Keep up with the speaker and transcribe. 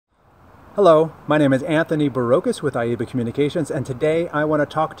Hello, my name is Anthony Barocas with IEBA Communications, and today I want to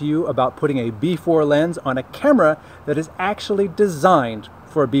talk to you about putting a B4 lens on a camera that is actually designed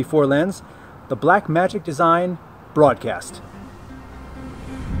for a B4 lens, the Blackmagic Design Broadcast.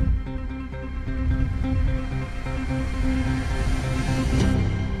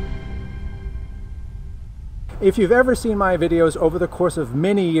 If you've ever seen my videos over the course of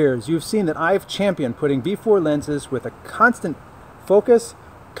many years, you've seen that I've championed putting B4 lenses with a constant focus,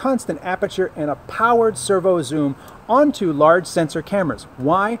 constant aperture, and a powered servo zoom onto large sensor cameras.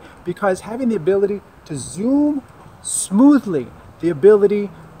 Why? Because having the ability to zoom smoothly, the ability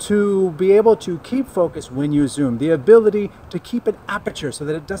to be able to keep focus when you zoom, the ability to keep an aperture so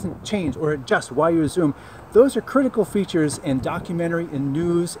that it doesn't change or adjust while you zoom, those are critical features in documentary, in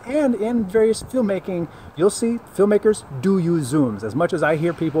news, and in various filmmaking. You'll see filmmakers do use zooms. As much as I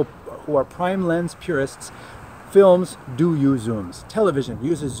hear people who are prime lens purists, films do use zooms. Television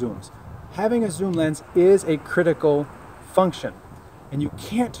uses zooms. Having a zoom lens is a critical function, and you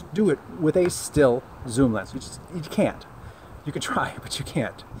can't do it with a still zoom lens. You can't. You can try, but you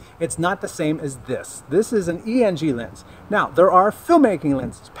can't. It's not the same as this. This is an ENG lens. Now, there are filmmaking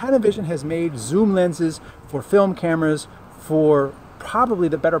lenses. Panavision has made zoom lenses for film cameras for probably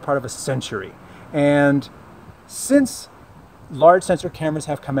the better part of a century. And since large sensor cameras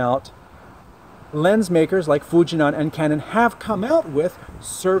have come out, lens makers like Fujinon and Canon have come out with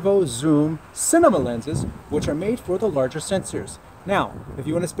servo zoom cinema lenses, which are made for the larger sensors. Now, if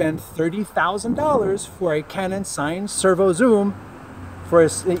you want to spend $30,000 for a Canon cyan servo zoom for a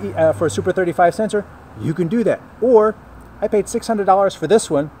Super 35 sensor, you can do that. Or I paid $600 for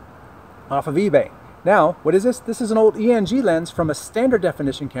this one off of eBay. Now, what is this? This is an old ENG lens from a standard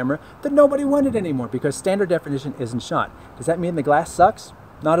definition camera that nobody wanted anymore because standard definition isn't shot. Does that mean the glass sucks?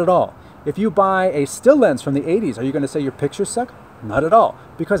 Not at all. If you buy a still lens from the 80s, are you going to say your pictures suck? Not at all,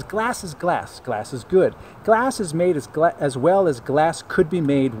 because glass is glass. Glass is good. Glass is made as well as glass could be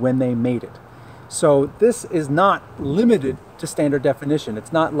made when they made it. So this is not limited to standard definition.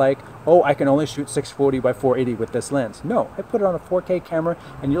 It's not like, oh, I can only shoot 640 by 480 with this lens. No, I put it on a 4K camera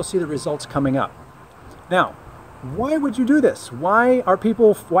and you'll see the results coming up. Now, why would you do this? Why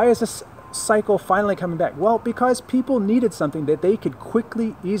is this cycle finally coming back? Well, because people needed something that they could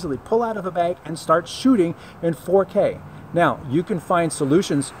quickly, easily pull out of a bag and start shooting in 4K. Now, you can find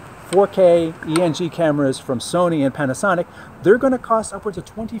solutions, 4K ENG cameras from Sony and Panasonic. They're going to cost upwards of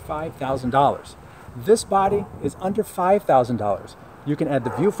 $25,000. This body is under $5,000. You can add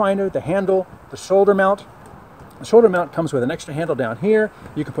the viewfinder, the handle, the shoulder mount. The shoulder mount comes with an extra handle down here.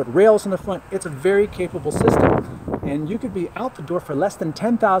 You can put rails in the front. It's a very capable system. And you could be out the door for less than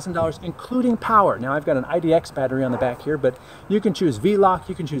 $10,000, including power. Now, I've got an IDX battery on the back here, but you can choose V-Lock,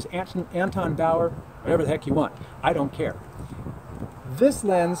 you can choose Anton Bauer, whatever the heck you want. I don't care. This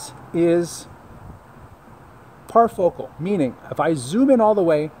lens is parfocal, meaning if I zoom in all the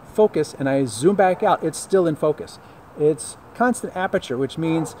way, focus, and I zoom back out, it's still in focus. It's constant aperture, which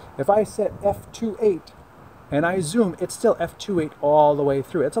means if I set f2.8 and I zoom, it's still f2.8 all the way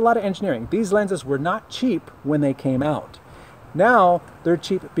through. It's a lot of engineering. These lenses were not cheap when they came out. Now they're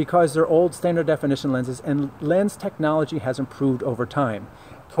cheap because they're old standard definition lenses, and lens technology has improved over time.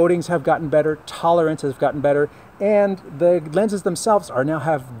 Coatings have gotten better, tolerance has gotten better, and the lenses themselves now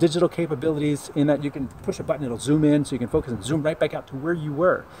have digital capabilities in that you can push a button, it'll zoom in, so you can focus and zoom right back out to where you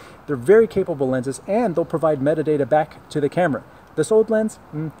were. They're very capable lenses, and they'll provide metadata back to the camera. This old lens,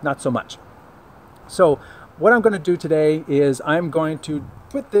 not so much. So what I'm going to do today is I'm going to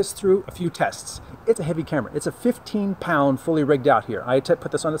put this through a few tests. It's a heavy camera. It's a 15-pound fully rigged out here. I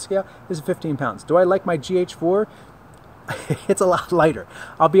put this on the scale. This is 15 pounds. Do I like my GH4? It's a lot lighter.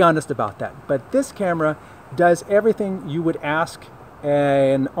 I'll be honest about that. But this camera does everything you would ask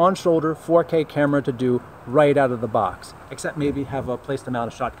an on-shoulder 4K camera to do right out of the box, except maybe have a place to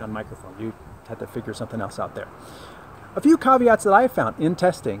mount a shotgun microphone. You have to figure something else out there. A few caveats that I found in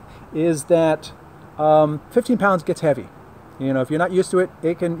testing is that 15 pounds gets heavy. You know, if you're not used to it,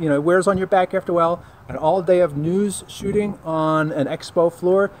 it can, it wears on your back after a while. An all day of news shooting on an expo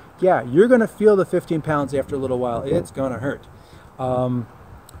floor, yeah, you're going to feel the 15 pounds after a little while. It's going to hurt.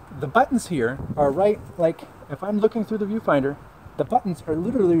 The buttons here are right, like if I'm looking through the viewfinder, the buttons are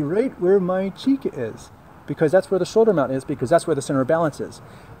literally right where my cheek is, because that's where the shoulder mount is, because that's where the center of balance is.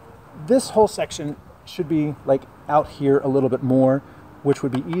 This whole section should be like out here a little bit more, which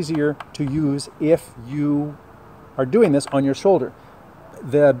would be easier to use if you are doing this on your shoulder.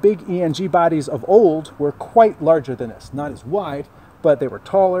 The big ENG bodies of old were quite larger than this, not as wide, but they were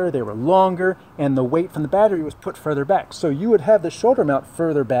taller, they were longer, and the weight from the battery was put further back. So you would have the shoulder mount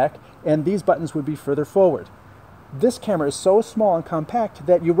further back, and these buttons would be further forward. this camera is so small and compact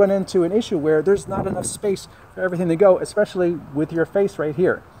that you run into an issue where there's not enough space for everything to go, especially with your face right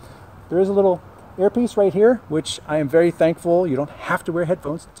here. There is a little earpiece right here, which I am very thankful. You don't have to wear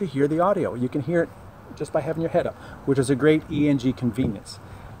headphones to hear the audio. You can hear it just by having your head up, which is a great ENG convenience.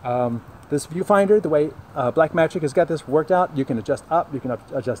 This viewfinder, the way Blackmagic has got this worked out, you can adjust up, you can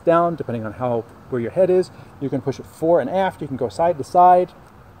adjust down, depending on where your head is. You can push it fore and aft, you can go side to side.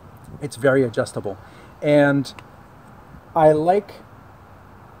 It's very adjustable. And I like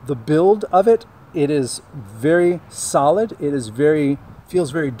the build of it. It is very solid. It is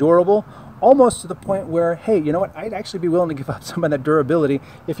feels very durable, almost to the point where, hey, you know what? I'd actually be willing to give up some of that durability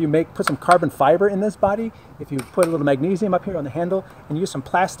if you put some carbon fiber in this body, if you put a little magnesium up here on the handle and use some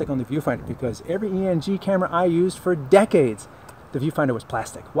plastic on the viewfinder, because every ENG camera I used for decades, the viewfinder was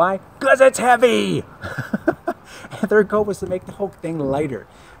plastic. Why? Because it's heavy! And their goal was to make the whole thing lighter.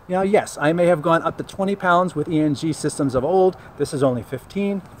 Now, yes, I may have gone up to 20 pounds with ENG systems of old. This is only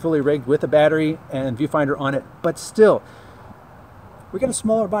 15, fully rigged with a battery and viewfinder on it, but still, we got a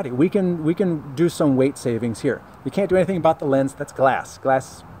smaller body. We can do some weight savings here. You can't do anything about the lens. That's glass.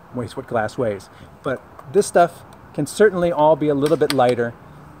 Glass weighs what glass weighs. But this stuff can certainly all be a little bit lighter.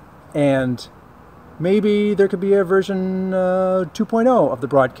 And maybe there could be a version 2.0 of the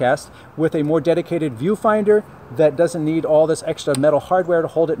Broadcast with a more dedicated viewfinder that doesn't need all this extra metal hardware to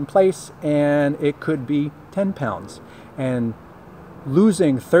hold it in place. And it could be 10 pounds. And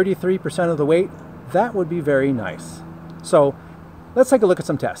losing 33% of the weight, that would be very nice. So let's take a look at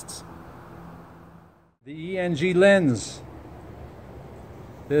some tests. The ENG lens,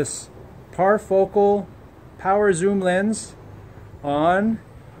 this parfocal power zoom lens on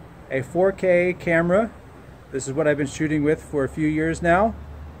a 4K camera. This is what I've been shooting with for a few years now.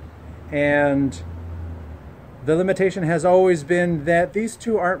 And the limitation has always been that these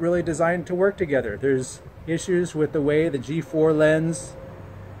two aren't really designed to work together. There's issues with the way the G4 lens,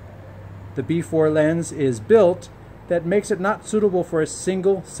 the B4 lens is built that makes it not suitable for a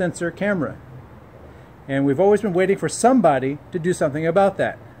single sensor camera. And we've always been waiting for somebody to do something about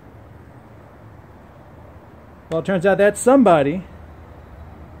that. Well, it turns out that somebody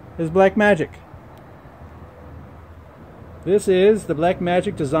is Blackmagic. This is the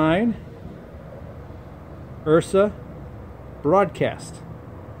Blackmagic Design URSA Broadcast.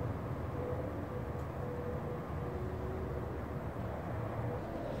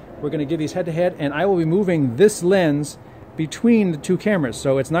 We're going to give these head-to-head, and I will be moving this lens between the two cameras.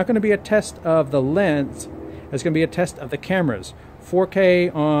 So it's not going to be a test of the lens, it's going to be a test of the cameras.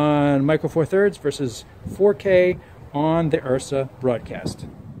 4K on Micro Four Thirds versus 4K on the URSA Broadcast.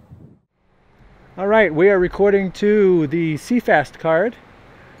 All right, we are recording to the CFast card.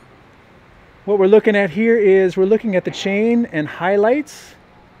 What we're looking at here is we're looking at the chain and highlights.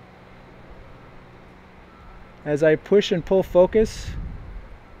 As I push and pull focus,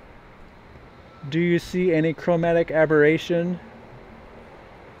 do you see any chromatic aberration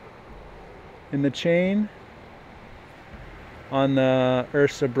in the chain on the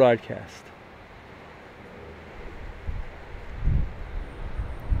URSA Broadcast?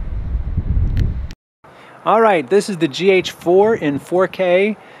 All right, this is the GH4 in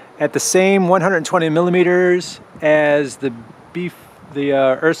 4K at the same 120 millimeters as the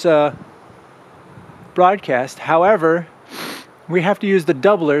URSA Broadcast. However, we have to use the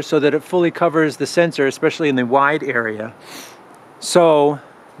doubler so that it fully covers the sensor, especially in the wide area. So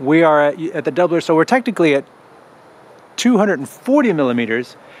we are at the doubler, so we're technically at 240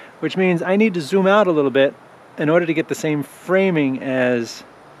 millimeters, which means I need to zoom out a little bit in order to get the same framing as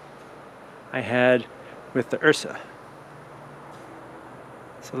I had with the URSA.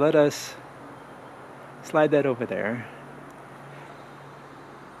 So let us slide that over there.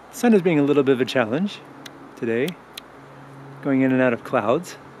 The sun is being a little bit of a challenge today, going in and out of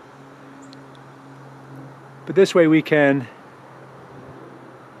clouds. But this way we can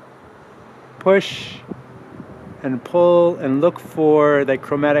push and pull and look for that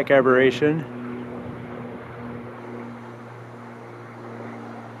chromatic aberration.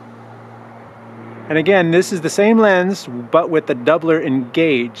 And again, this is the same lens, but with the doubler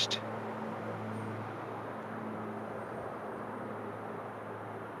engaged.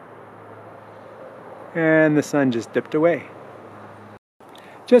 And the sun just dipped away.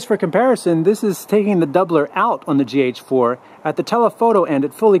 Just for comparison, this is taking the doubler out on the GH4. At the telephoto end,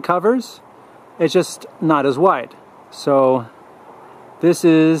 it fully covers. It's just not as wide. So this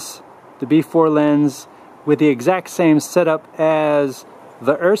is the B4 lens with the exact same setup as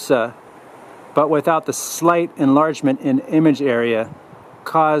the URSA, but without the slight enlargement in image area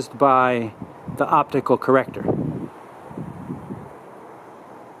caused by the optical corrector.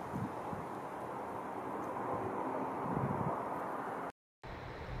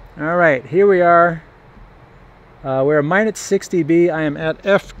 All right, here we are. We're minus 6 dB. I am at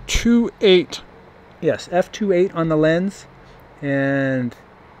f2.8. Yes, f2.8 on the lens, and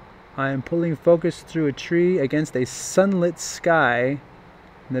I am pulling focus through a tree against a sunlit sky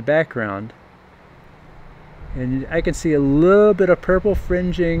in the background. And I can see a little bit of purple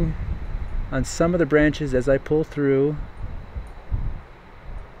fringing on some of the branches as I pull through.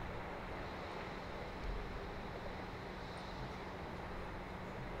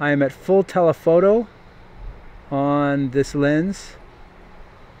 I am at full telephoto on this lens.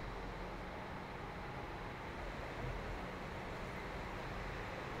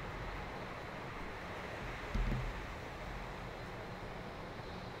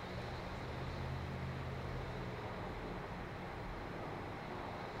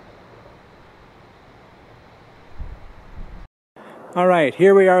 All right,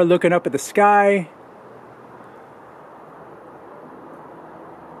 here we are looking up at the sky.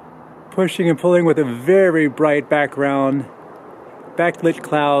 Pushing and pulling with a very bright background, backlit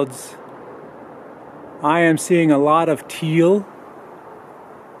clouds. I am seeing a lot of teal,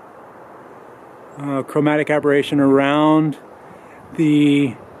 chromatic aberration around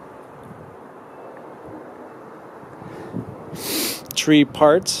the tree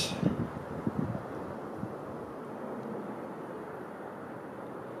parts.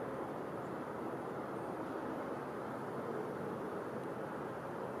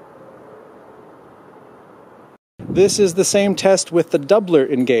 This is the same test with the doubler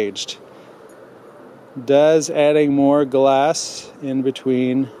engaged. Does adding more glass in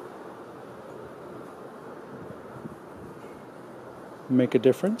between make a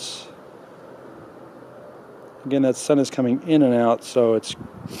difference? Again, that sun is coming in and out, so it's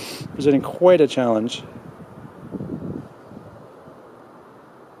presenting quite a challenge.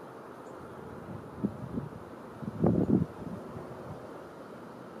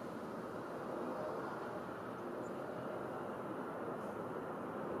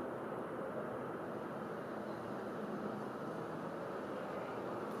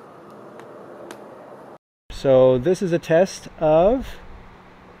 So this is a test of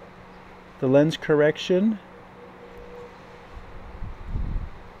the lens correction.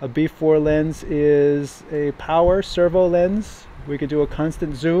 A B4 lens is a power servo lens. We could do a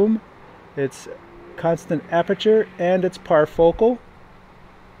constant zoom, it's constant aperture, and it's parfocal.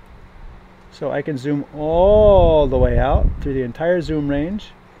 So I can zoom all the way out through the entire zoom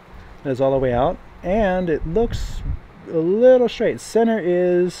range. That's all the way out, and it looks a little straight. Center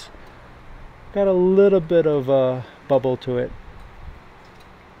is got a little bit of a bubble to it,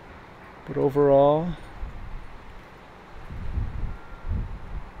 but overall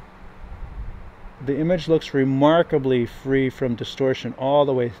the image looks remarkably free from distortion all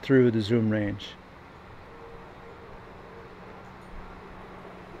the way through the zoom range.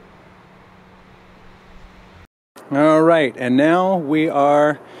 All right, and now we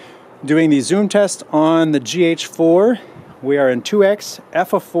are doing the zoom test on the GH4. We are in 2x,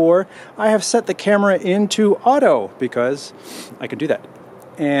 f of 4. I have set the camera into auto because I can do that.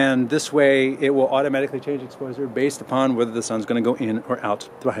 And this way it will automatically change exposure based upon whether the sun's going to go in or out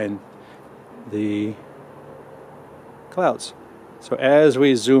behind the clouds. So as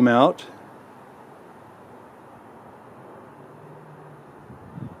we zoom out,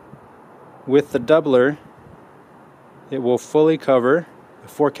 with the doubler, it will fully cover the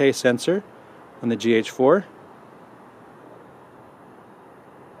 4K sensor on the GH4.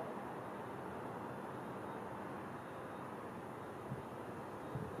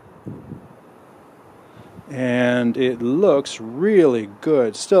 And it looks really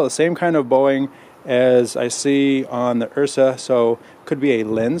good. Still the same kind of bowing as I see on the URSA, so could be a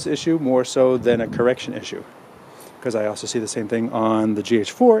lens issue more so than a correction issue, because I also see the same thing on the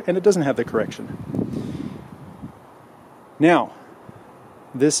GH4 and it doesn't have the correction. Now,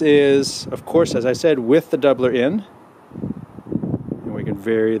 this is, of course, as I said, with the doubler in, and we can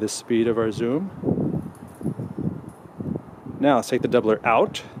vary the speed of our zoom. Now let's take the doubler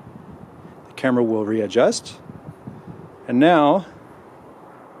out. Camera will readjust, and now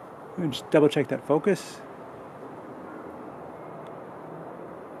let me just double check that focus,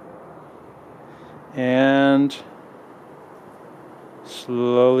 and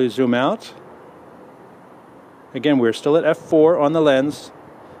slowly zoom out. Again, we're still at f4 on the lens,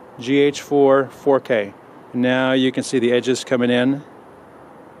 GH4 4K. Now you can see the edges coming in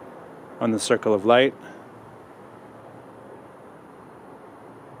on the circle of light.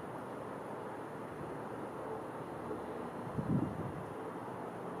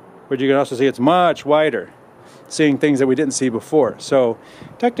 But you can also see it's much wider, seeing things that we didn't see before. So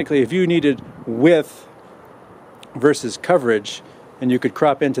technically, if you needed width versus coverage, and you could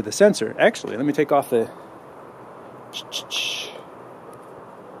crop into the sensor. Actually, let me take off the...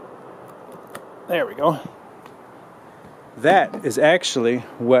 There we go. That is actually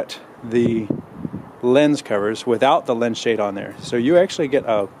what the lens covers without the lens shade on there. So you actually get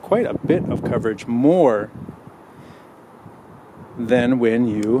quite a bit of coverage more than when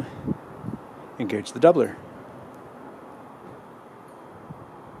you engage the doubler.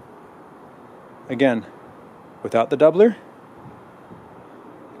 Again, without the doubler,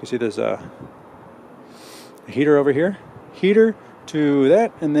 you can see there's a heater over here. Heater to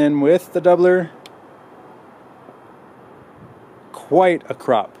that, and then with the doubler, quite a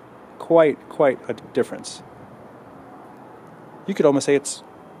crop. Quite a difference. You could almost say it's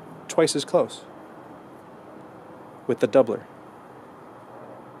twice as close with the doubler.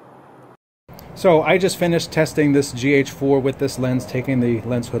 So I just finished testing this GH4 with this lens, taking the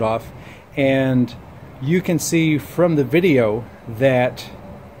lens hood off, and you can see from the video that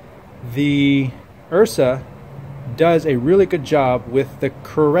the URSA does a really good job with the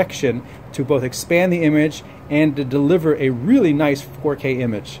correction to both expand the image and to deliver a really nice 4K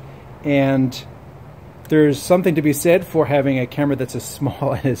image. And there's something to be said for having a camera that's as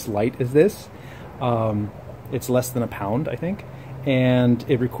small and as light as this. It's less than a pound, I think, and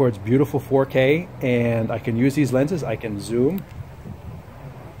it records beautiful 4K, and I can use these lenses. I can zoom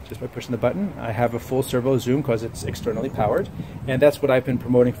just by pushing the button. I have a full servo zoom because it's externally powered, and that's what I've been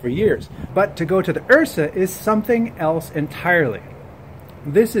promoting for years. But to go to the URSA is something else entirely.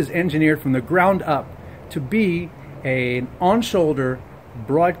 This is engineered from the ground up to be an on-shoulder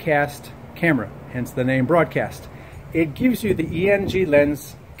broadcast camera, hence the name broadcast. It gives you the ENG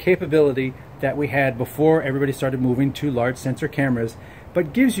lens capability that we had before everybody started moving to large sensor cameras,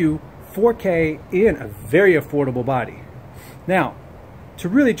 but gives you 4K in a very affordable body. Now, to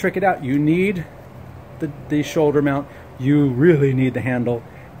really trick it out, you need the shoulder mount. You really need the handle.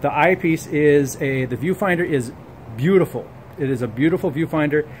 The eyepiece is the viewfinder is beautiful. It is a beautiful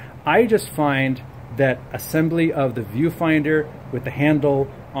viewfinder. I just find that assembly of the viewfinder with the handle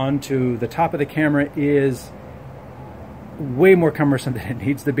onto the top of the camera is way more cumbersome than it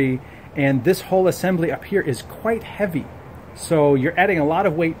needs to be, and this whole assembly up here is quite heavy, so you're adding a lot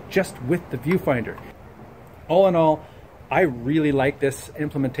of weight just with the viewfinder. All in all, I really like this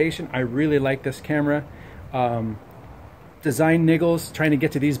implementation. I really like this camera. Design niggles trying to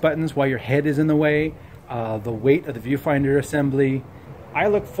get to these buttons while your head is in the way, the weight of the viewfinder assembly. I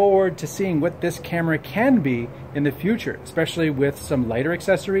look forward to seeing what this camera can be in the future, especially with some lighter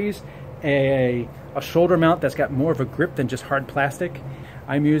accessories, a shoulder mount that's got more of a grip than just hard plastic.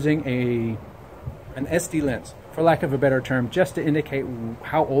 I'm using an SD lens, for lack of a better term, just to indicate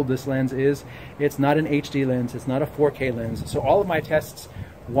how old this lens is. It's not an HD lens, it's not a 4K lens, so all of my tests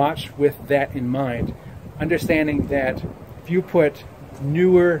watch with that in mind, understanding that if you put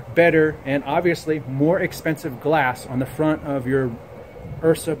newer, better, and obviously more expensive glass on the front of your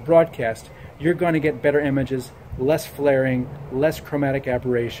URSA Broadcast, you're going to get better images, less flaring, less chromatic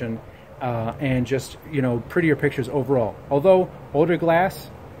aberration, and just, you know, prettier pictures overall. Although older glass,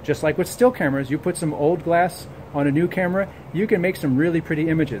 just like with still cameras, you put some old glass on a new camera, you can make some really pretty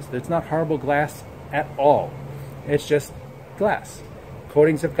images. It's not horrible glass at all. It's just glass.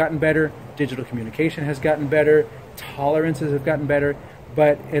 Coatings have gotten better, digital communication has gotten better, tolerances have gotten better,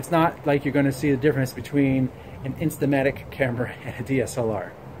 but it's not like you're going to see the difference between an Instamatic camera and a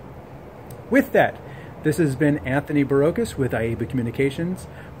DSLR. With that, this has been Anthony Barocas with IABA Communications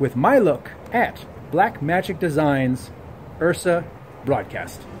with my look at Blackmagic Design's URSA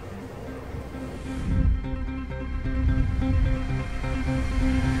Broadcast.